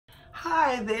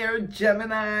Hi there,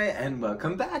 Gemini, and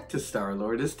welcome back to Star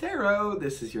Lordess Tarot.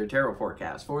 This is your tarot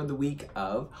forecast for the week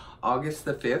of August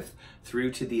the 5th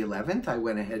through to the 11th. I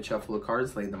went ahead, shuffled the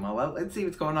cards, laid them all out. Let's see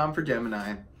what's going on for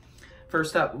Gemini.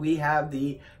 First up, we have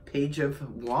the Page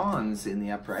of Wands in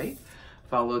the upright,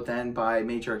 followed then by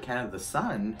Major Arcana of the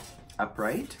Sun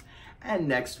upright. And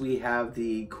next we have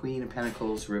the Queen of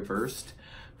Pentacles reversed,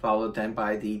 followed then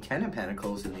by the Ten of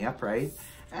Pentacles in the upright.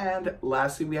 And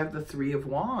lastly, we have the Three of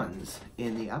Wands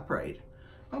in the upright.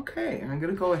 Okay, I'm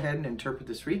going to go ahead and interpret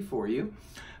this read for you.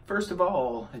 First of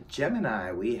all,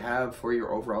 Gemini, we have for your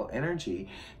overall energy,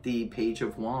 the Page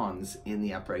of Wands in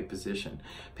the upright position.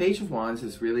 Page of Wands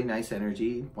is really nice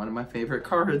energy, one of my favorite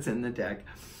cards in the deck.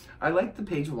 I like the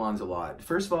Page of Wands a lot.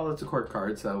 First of all, it's a court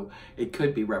card, so it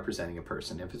could be representing a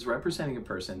person. If it's representing a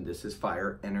person, this is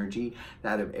fire energy,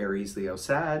 that of Aries, Leo,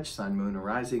 Sag, Sun, Moon, or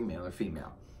Rising, male or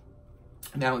female.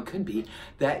 Now, it could be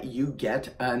that you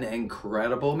get an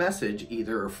incredible message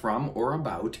either from or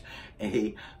about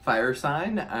a fire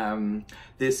sign.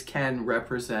 This can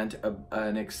represent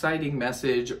an exciting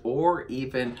message, or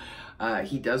even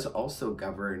he does also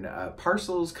govern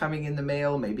parcels coming in the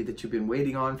mail, maybe that you've been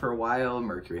waiting on for a while.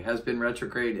 Mercury has been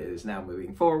retrograde, it is now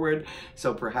moving forward.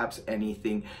 So perhaps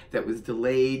anything that was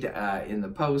delayed in the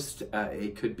post,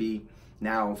 it could be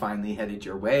now finally headed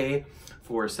your way.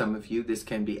 For some of you, this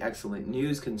can be excellent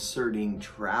news concerning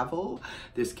travel.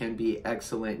 This can be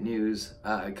excellent news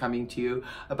coming to you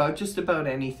about just about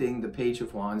anything. The Page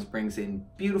of Wands brings in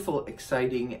beautiful,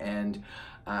 exciting, and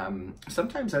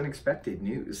sometimes unexpected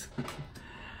news.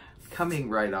 Coming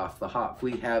right off the hop,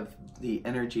 we have the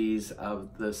energies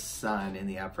of the Sun in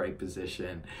the upright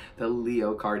position, the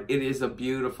Leo card. It is a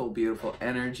beautiful, beautiful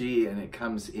energy, and it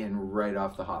comes in right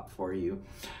off the hop for you,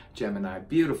 Gemini.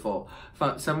 Beautiful.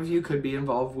 Some of you could be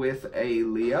involved with a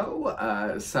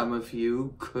Leo. Some of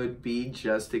you could be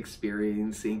just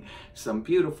experiencing some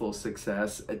beautiful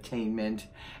success, attainment,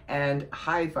 and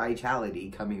high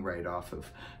vitality coming right off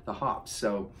of the hop.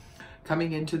 So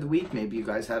coming into the week, maybe you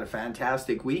guys had a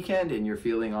fantastic weekend and you're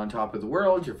feeling on top of the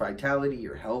world. Your vitality,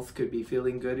 your health could be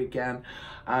feeling good again.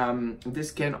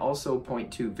 This can also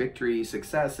point to victory,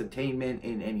 success, attainment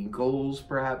in any goals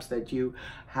perhaps that you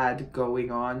had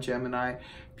going on, Gemini.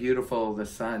 Beautiful. The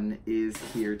sun is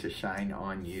here to shine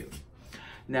on you.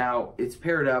 Now, it's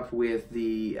paired up with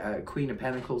the Queen of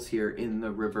Pentacles here in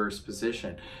the reverse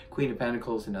position. Queen of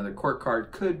Pentacles, another court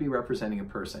card, could be representing a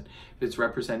person. If it's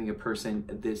representing a person,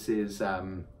 this is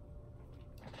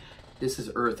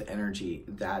Earth energy,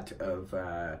 that of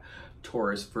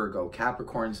Taurus, Virgo,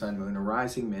 Capricorn, Sun, Moon, or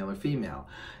Rising, male or female.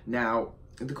 Now,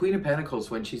 the Queen of Pentacles,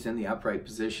 when she's in the upright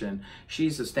position,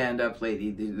 she's a stand-up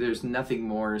lady. There's nothing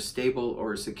more stable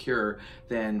or secure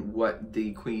than what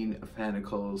the Queen of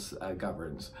Pentacles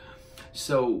governs.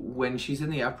 So when she's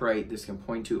in the upright, this can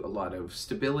point to a lot of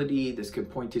stability. This could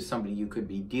point to somebody you could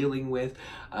be dealing with.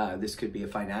 This could be a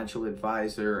financial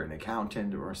advisor, an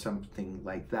accountant, or something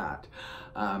like that.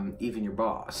 Even your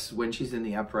boss. When she's in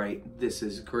the upright, this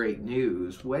is great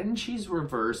news. When she's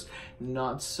reversed,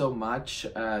 not so much,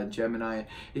 Gemini.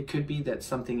 It could be that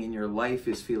something in your life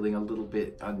is feeling a little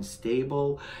bit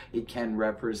unstable. It can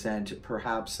represent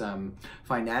perhaps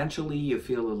financially you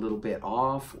feel a little bit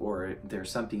off, or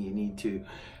there's something you need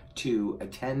to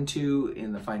attend to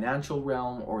in the financial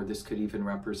realm, or this could even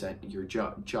represent your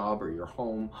job or your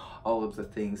home, all of the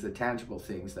things, the tangible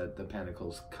things that the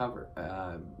Pentacles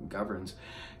governs.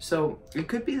 So it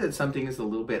could be that something is a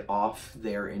little bit off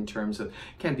there in terms of,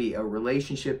 can be a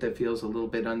relationship that feels a little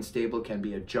bit unstable, can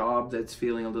be a job that's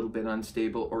feeling a little bit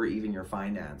unstable, or even your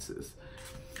finances.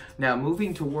 Now,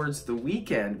 moving towards the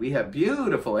weekend, we have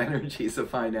beautiful energies of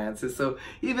finances. So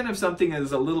even if something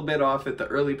is a little bit off at the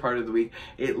early part of the week,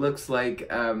 it looks like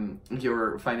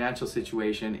your financial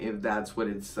situation, if that's what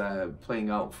it's playing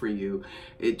out for you,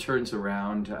 it turns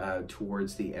around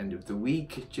towards the end of the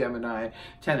week, Gemini.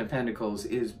 Ten of Pentacles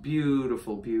is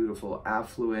beautiful, beautiful,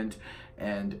 affluent,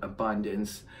 and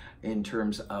abundance in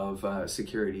terms of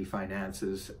security,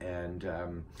 finances,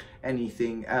 and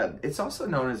anything. It's also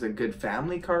known as a good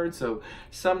family card. So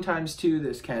sometimes too,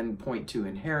 this can point to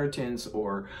inheritance,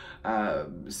 or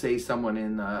say someone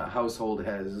in the household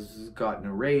has gotten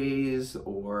a raise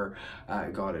or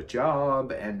got a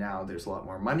job, and now there's a lot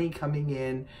more money coming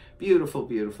in. Beautiful,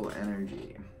 beautiful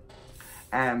energy.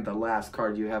 And the last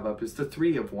card you have up is the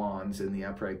Three of Wands in the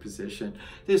upright position.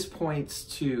 This points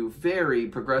to very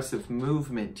progressive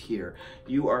movement here.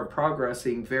 You are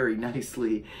progressing very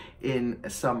nicely in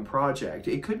some project.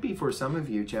 It could be for some of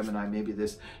you, Gemini, maybe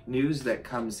this news that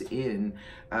comes in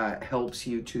helps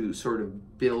you to sort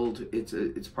of build,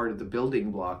 it's part of the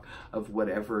building block of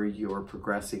whatever you're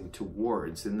progressing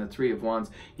towards. In the Three of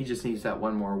Wands, he just needs that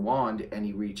one more wand and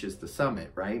he reaches the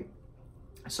summit, right?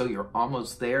 So you're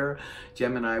almost there,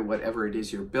 Gemini, whatever it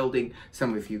is you're building.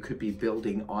 Some of you could be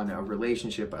building on a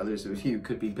relationship. Others of you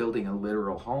could be building a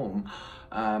literal home.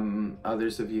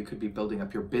 Others of you could be building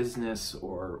up your business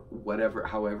or whatever,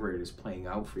 however it is playing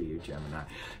out for you, Gemini.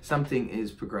 Something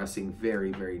is progressing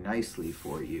very, very nicely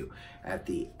for you at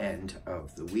the end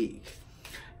of the week.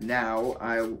 Now,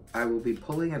 I will be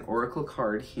pulling an oracle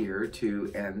card here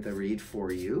to end the read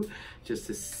for you, just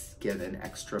to get an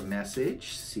extra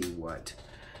message, see what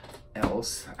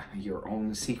else, your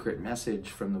own secret message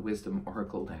from the Wisdom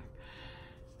Oracle deck.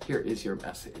 Here is your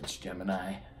message,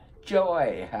 Gemini.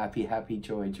 Joy, happy, happy,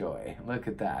 joy, joy. Look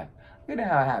at that. Look at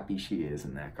how happy she is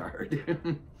in that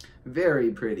card.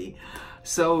 Very pretty.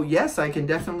 So yes, I can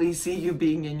definitely see you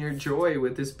being in your joy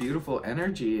with this beautiful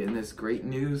energy and this great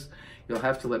news. You'll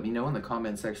have to let me know in the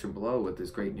comment section below what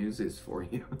this great news is for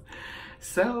you.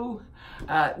 So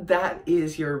that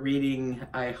is your reading.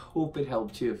 I hope it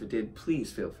helped you. If it did,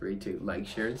 please feel free to like,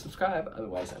 share, and subscribe.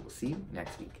 Otherwise, I will see you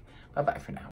next week. Bye-bye for now.